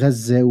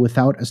Gaza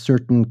without a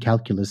certain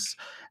calculus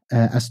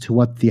as to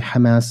what the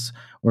Hamas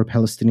or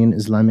Palestinian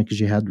Islamic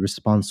Jihad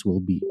response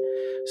will be.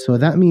 So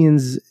that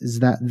means is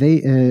that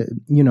they,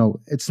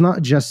 it's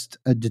not just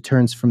a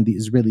deterrence from the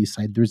Israeli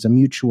side. There's a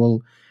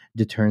mutual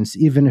deterrence,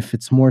 even if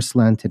it's more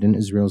slanted in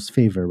Israel's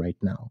favor right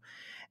now.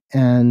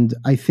 And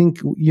I think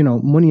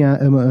Yumna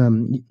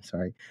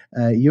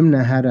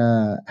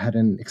had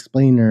an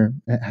explainer,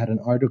 had an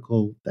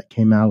article that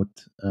came out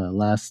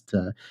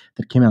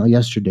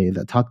yesterday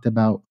that talked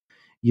about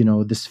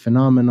this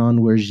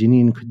phenomenon where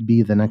Jenin could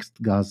be the next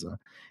Gaza,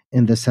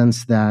 in the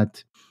sense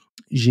that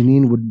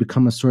Jenin would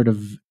become a sort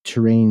of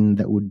terrain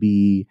that would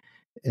be,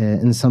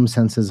 in some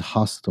senses,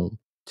 hostile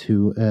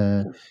to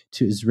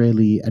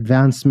Israeli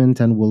advancement,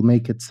 and will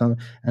make it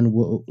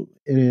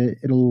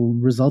it'll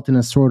result in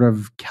a sort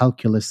of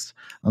calculus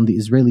on the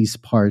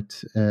Israelis'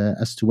 part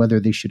as to whether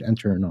they should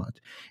enter or not.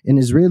 In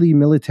Israeli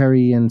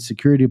military and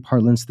security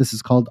parlance, this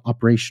is called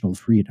operational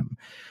freedom.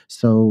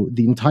 So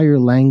the entire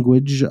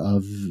language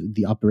of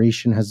the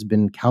operation has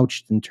been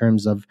couched in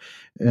terms of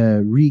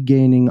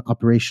regaining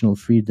operational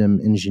freedom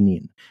in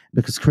Jenin,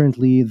 because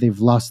currently they've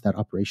lost that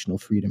operational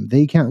freedom.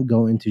 They can't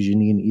go into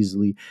Jenin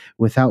easily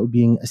without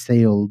being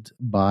assailed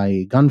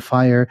by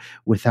gunfire,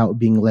 without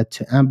being led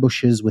to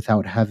ambushes,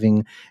 without having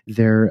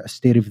their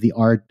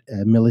state-of-the-art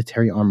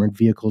military armored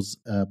vehicles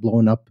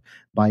blown up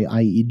by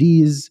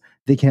IEDs.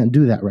 They can't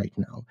do that right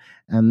now.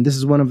 And this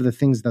is one of the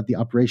things that the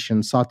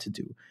operation sought to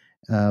do.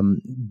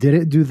 Did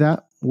it do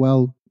that?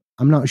 Well,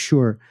 I'm not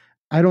sure.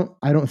 I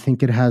don't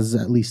think it has,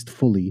 at least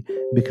fully,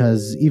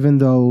 because even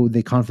though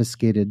they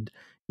confiscated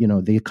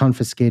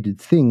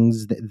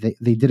things,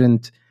 they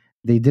didn't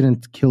They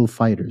didn't kill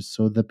fighters.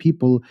 So the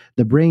people,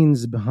 the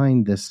brains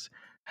behind this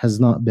has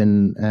not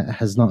been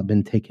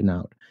taken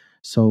out.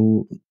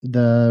 So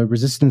the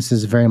resistance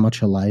is very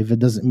much alive. It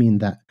doesn't mean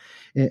that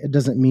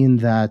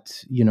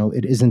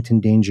it isn't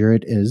in danger.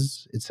 It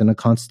is. It's in a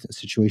constant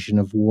situation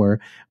of war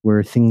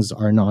where things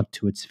are not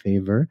to its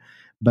favor.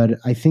 But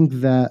I think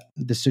that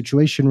the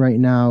situation right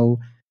now,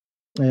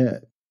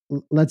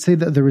 let's say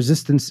that the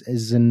resistance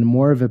is in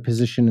more of a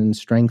position and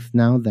strength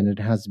now than it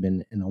has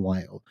been in a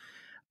while.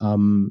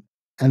 And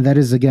that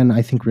is, again,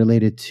 I think,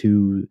 related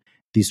to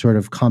the sort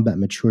of combat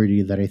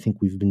maturity that I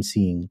think we've been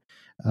seeing,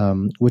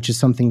 which is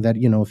something that,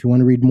 if you want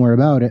to read more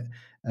about it,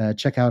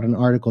 check out an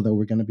article that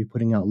we're going to be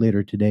putting out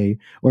later today,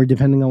 or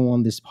depending on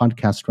when this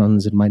podcast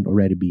runs, it might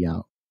already be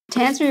out.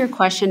 To answer your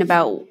question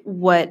about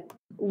what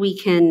we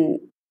can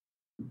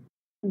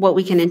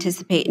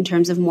anticipate in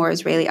terms of more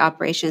Israeli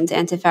operations,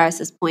 and to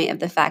Faris's point of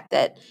the fact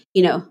that,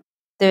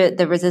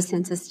 the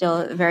resistance is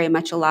still very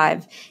much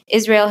alive.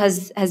 Israel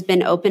has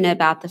been open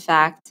about the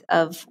fact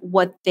of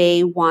what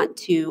they want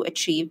to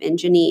achieve in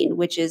Jenin,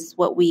 which is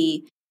what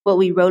we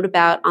wrote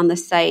about on the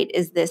site,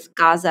 is this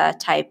Gaza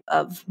type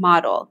of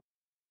model,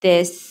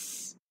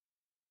 this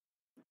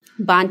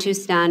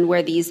Bantustan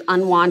where these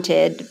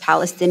unwanted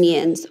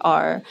Palestinians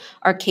are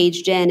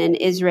caged in, and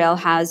Israel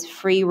has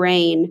free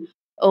reign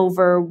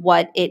over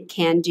what it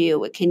can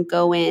do. It can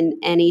go in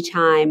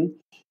anytime,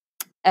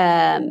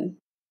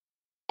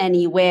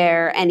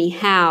 anywhere,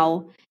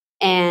 anyhow,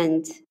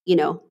 and,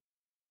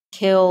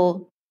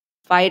 kill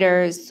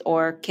fighters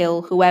or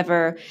kill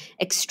whoever,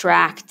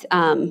 extract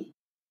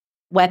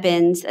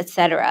weapons,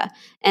 etc.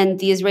 And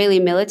the Israeli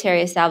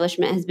military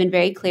establishment has been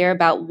very clear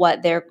about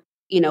what their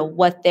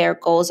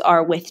goals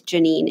are with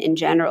Jenin in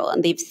general.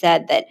 And they've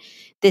said that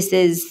this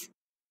is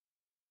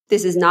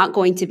not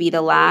going to be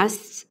the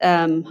last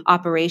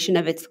operation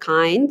of its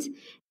kind,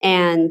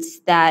 and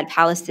that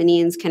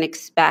Palestinians can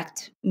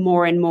expect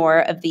more and more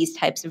of these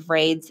types of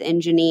raids in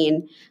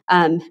Jenin,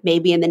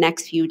 maybe in the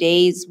next few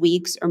days,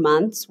 weeks, or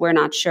months. We're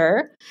not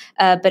sure.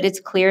 But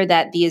it's clear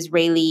that the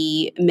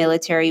Israeli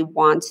military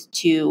wants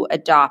to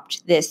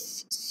adopt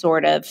this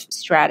sort of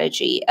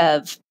strategy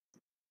of,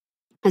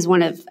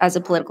 as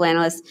a political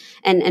analyst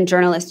and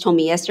journalist told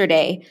me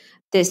yesterday,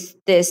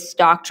 this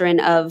doctrine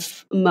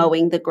of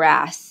mowing the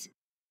grass,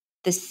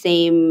 the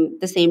same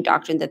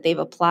doctrine that they've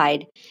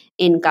applied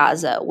in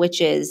Gaza,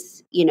 which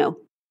is,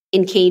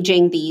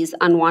 encaging these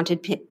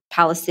unwanted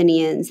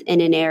Palestinians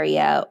in an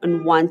area,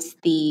 and once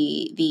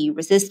the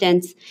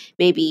resistance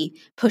maybe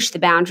push the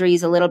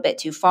boundaries a little bit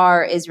too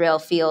far, Israel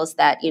feels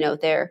that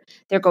they're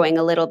going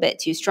a little bit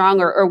too strong,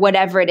 or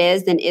whatever it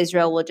is, then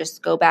Israel will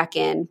just go back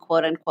in,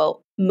 quote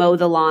unquote, mow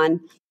the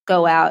lawn,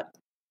 go out,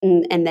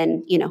 and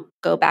then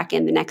go back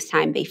in the next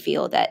time they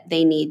feel that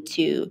they need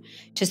to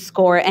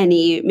score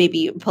any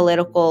maybe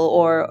political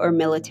or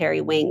military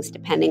wings,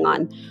 depending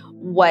on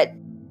what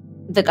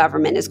the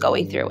government is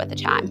going through at the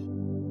time.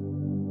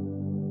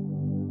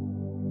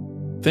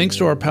 Thanks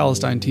to our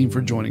Palestine team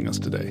for joining us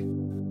today.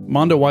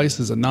 Mondo Weiss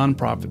is a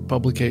nonprofit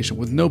publication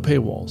with no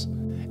paywalls.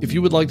 If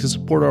you would like to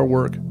support our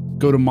work,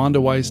 go to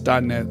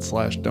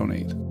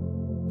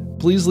mondoweiss.net/donate.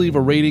 Please leave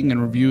a rating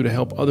and review to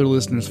help other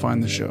listeners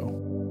find the show.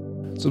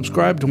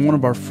 Subscribe to one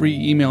of our free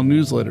email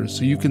newsletters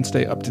so you can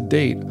stay up to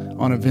date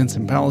on events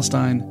in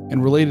Palestine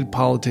and related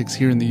politics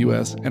here in the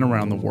U.S. and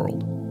around the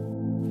world.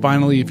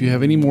 Finally, if you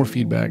have any more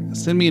feedback,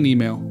 send me an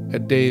email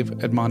at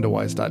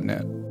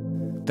dave@mondoweiss.net.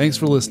 Thanks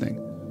for listening.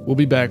 We'll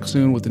be back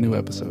soon with a new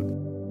episode.